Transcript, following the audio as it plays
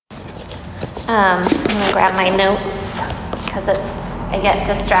I'm gonna grab my notes because I get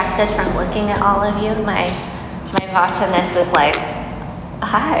distracted from looking at all of you. My botanist is like,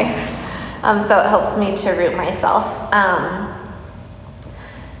 hi. So it helps me to root myself.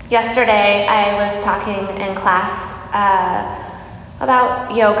 Yesterday I was talking in class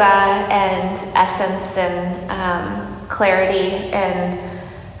about yoga and essence and clarity and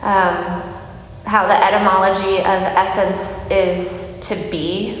how the etymology of essence is to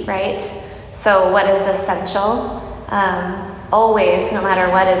be, right? So what is essential? Always, no matter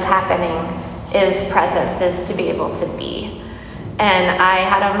what is happening, is presence, is to be able to be. And I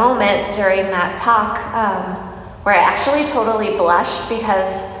had a moment during that talk where I actually totally blushed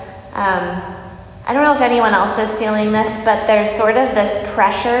because I don't know if anyone else is feeling this, but there's sort of this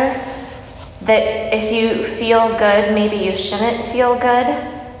pressure that if you feel good, maybe you shouldn't feel good.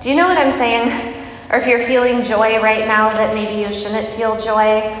 Do you know what I'm saying? Or if you're feeling joy right now, that maybe you shouldn't feel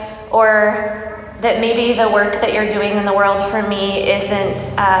joy, or that maybe the work that you're doing in the world for me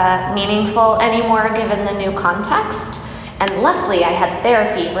isn't meaningful anymore given the new context. And luckily I had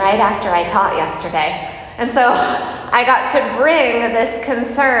therapy right after I taught yesterday. And so I got to bring this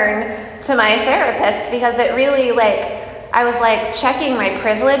concern to my therapist because it really I was checking my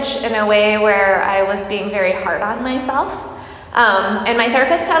privilege in a way where I was being very hard on myself. And my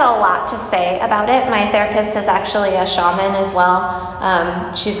therapist had a lot to say about it. My therapist is actually a shaman as well.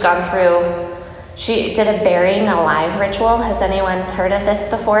 She did a burying alive ritual. Has anyone heard of this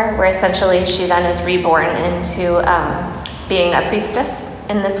before? Where essentially she then is reborn into being a priestess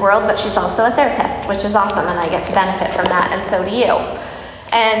in this world, but she's also a therapist, which is awesome, and I get to benefit from that, and so do you.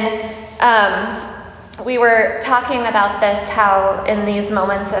 And we were talking about this, how in these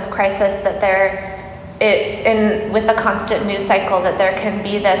moments of crisis that with the constant news cycle, that there can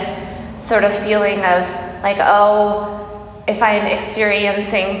be this sort of feeling of if I'm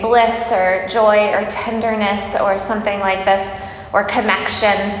experiencing bliss or joy or tenderness or something like this, or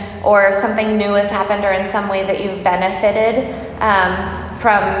connection, or something new has happened, or in some way that you've benefited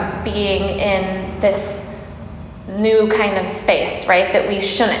from being in this new kind of space, right? That we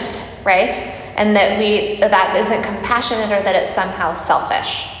shouldn't, right? And that isn't compassionate, or that it's somehow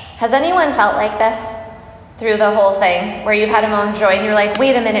selfish. Has anyone felt like this through the whole thing, where you've had a moment of joy and you're like,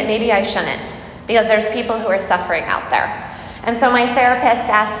 wait a minute, maybe I shouldn't, because there's people who are suffering out there? And so my therapist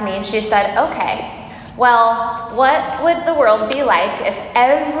asked me, she said, okay, well, what would the world be like if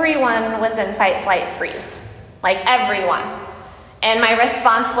everyone was in fight, flight, freeze? Like everyone. And my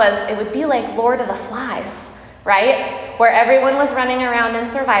response was, it would be like Lord of the Flies, right? Where everyone was running around in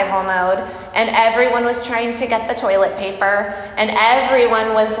survival mode, and everyone was trying to get the toilet paper, and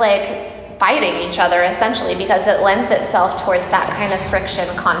everyone was fighting each other essentially, because it lends itself towards that kind of friction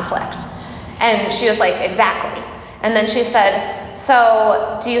conflict. And she was like, exactly. And then she said,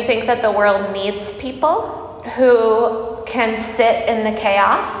 so do you think that the world needs people who can sit in the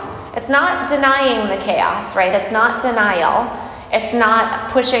chaos? It's not denying the chaos, right? It's not denial. It's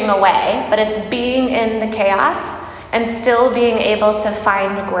not pushing away, but it's being in the chaos and still being able to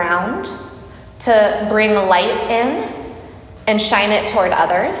find ground, to bring light in and shine it toward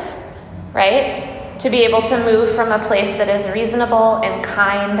others, right? To be able to move from a place that is reasonable and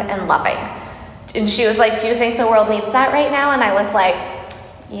kind and loving. And she was like, do you think the world needs that right now? And I was like,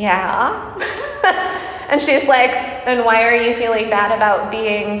 yeah. And she's like, then why are you feeling bad about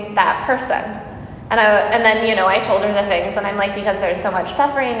being that person? And then I told her the things, and I'm like, because there's so much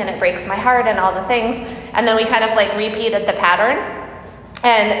suffering and it breaks my heart and all the things. And then we kind of repeated the pattern.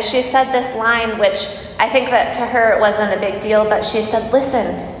 And she said this line, which I think that to her it wasn't a big deal, but she said, listen,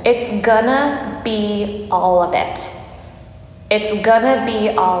 it's gonna be all of it. It's gonna be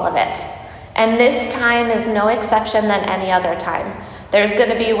all of it. And this time is no exception than any other time. There's going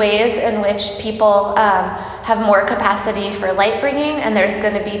to be ways in which people have more capacity for light bringing, and there's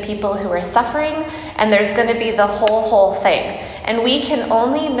going to be people who are suffering, and there's going to be the whole thing. And we can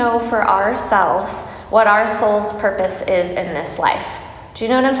only know for ourselves what our soul's purpose is in this life. Do you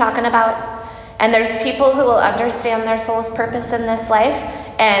know what I'm talking about? And there's people who will understand their soul's purpose in this life,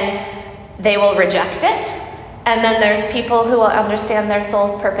 and they will reject it. And then there's people who will understand their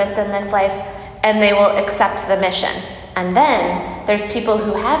soul's purpose in this life, and they will accept the mission. And then there's people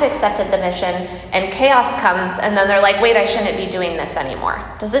who have accepted the mission, and chaos comes, and then they're like, wait, I shouldn't be doing this anymore.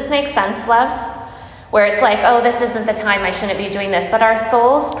 Does this make sense, loves? Where it's like, oh, this isn't the time, I shouldn't be doing this. But our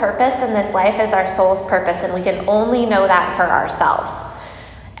soul's purpose in this life is our soul's purpose, and we can only know that for ourselves.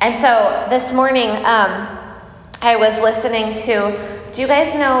 And so this morning, I was listening to, do you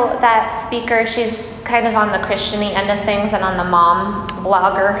guys know that speaker? She's kind of on the Christian-y end of things and on the mom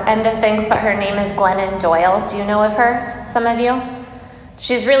blogger end of things, but her name is Glennon Doyle. Do you know of her, some of you?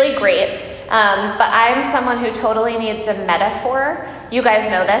 She's really great. But I'm someone who totally needs a metaphor. You guys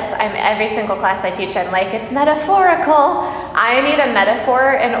know this. Every single class I teach, I'm like, it's metaphorical. I need a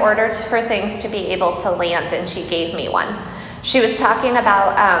metaphor in order for things to be able to land, and she gave me one. She was talking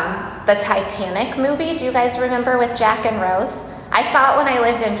about the Titanic movie. Do you guys remember, with Jack and Rose? I saw it when I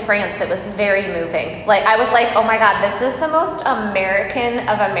lived in France. It was very moving. Like, I was like, oh my God, this is the most American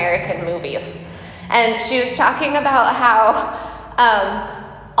of American movies. And she was talking about how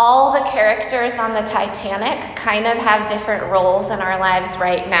all the characters on the Titanic kind of have different roles in our lives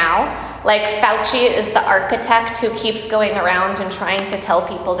right now. Like, Fauci is the architect who keeps going around and trying to tell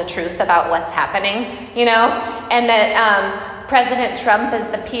people the truth about what's happening, you know? And that President Trump is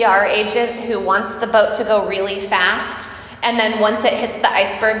the PR agent who wants the boat to go really fast, and then once it hits the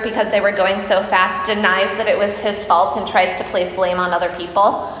iceberg because they were going so fast, denies that it was his fault and tries to place blame on other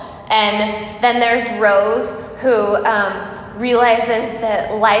people. And then there's Rose, who realizes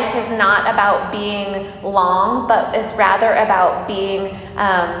that life is not about being long, but is rather about being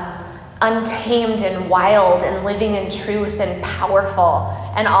untamed and wild and living in truth and powerful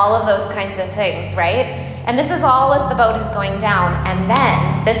and all of those kinds of things, right? And this is all as the boat is going down. And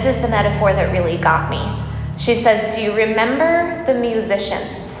then, this is the metaphor that really got me. She says, do you remember the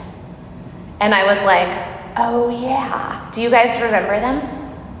musicians? And I was like, oh yeah. Do you guys remember them?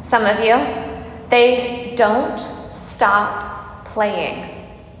 Some of you? They don't stop playing.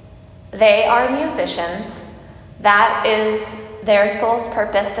 They are musicians. That is their soul's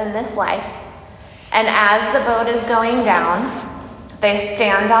purpose in this life. And as the boat is going down, they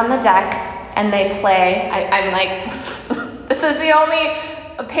stand on the deck and they play. I'm like, this is the only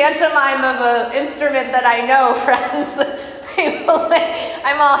pantomime of an instrument that I know, friends.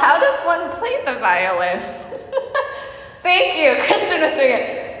 I'm all, how does one play the violin? Thank you, Kristen was doing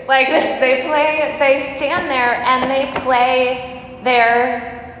it like this. They stand there and they play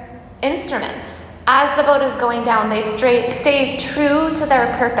their instruments. As the boat is going down, they stay true to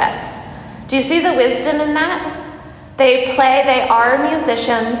their purpose. Do you see the wisdom in that? They are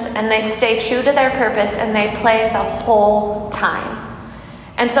musicians, and they stay true to their purpose, and they play the whole time.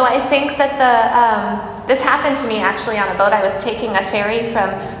 And so I think that this happened to me actually on a boat. I was taking a ferry from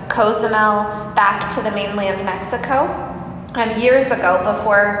Cozumel back to the mainland Mexico. Years ago,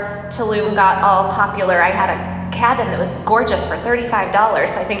 before Tulum got all popular, I had a cabin that was gorgeous for $35.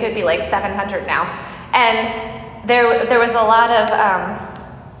 I think it would be like $700 now. And there was a lot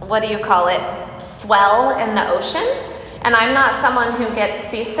of, what do you call it, swell in the ocean. And I'm not someone who gets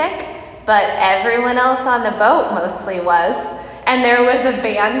seasick, but everyone else on the boat mostly was. And there was a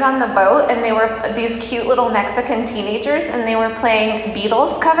band on the boat, and they were these cute little Mexican teenagers, and they were playing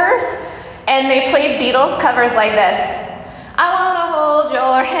Beatles covers. And they played Beatles covers like this. I want to hold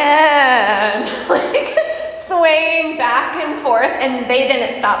your hand. Like, swaying back and forth. And they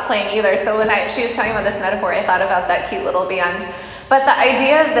didn't stop playing either. So when she was talking about this metaphor, I thought about that cute little band. But the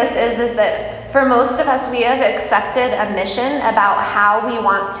idea of this is that for most of us, we have accepted a mission about how we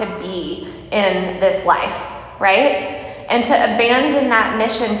want to be in this life, right? And to abandon that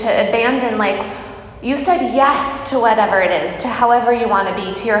mission, to abandon, like, you said yes to whatever it is, to however you want to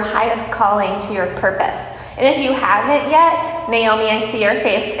be, to your highest calling, to your purpose. And if you haven't yet, Naomi, I see your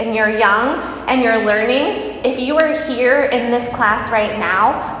face, and you're young, and you're learning. If you are here in this class right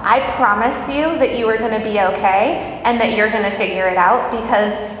now, I promise you that you are going to be okay, and that you're going to figure it out,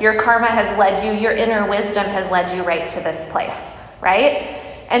 because your karma has led you, your inner wisdom has led you right to this place, right?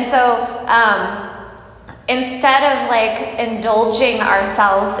 And so, instead of like indulging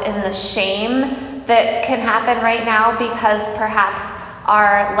ourselves in the shame that can happen right now because perhaps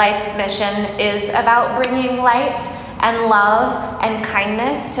our life's mission is about bringing light and love and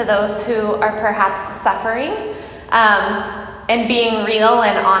kindness to those who are perhaps suffering, and being real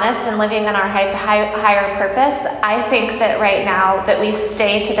and honest and living in our higher purpose, I think that right now that we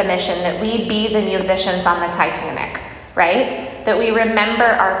stay to the mission, that we be the musicians on the Titanic, right? That we remember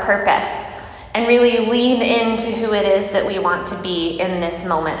our purpose and really lean into who it is that we want to be in this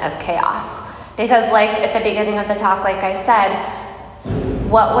moment of chaos. Because like at the beginning of the talk, like I said,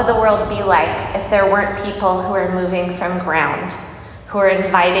 what would the world be like if there weren't people who are moving from ground, who are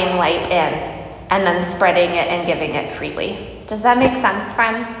inviting light in, and then spreading it and giving it freely? Does that make sense,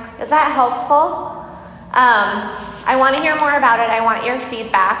 friends? Is that helpful? I want to hear more about it. I want your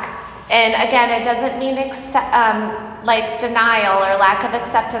feedback. And again, it doesn't mean like denial or lack of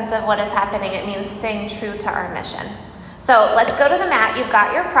acceptance of what is happening. It means staying true to our mission. So let's go to the mat. You've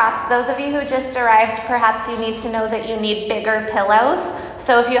got your props. Those of you who just arrived, perhaps you need to know that you need bigger pillows.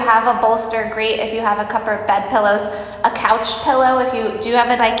 So if you have a bolster, great. If you have a couple of bed pillows, a couch pillow. If you do have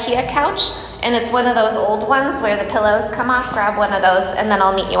an IKEA couch and it's one of those old ones where the pillows come off, grab one of those, and then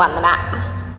I'll meet you on the mat.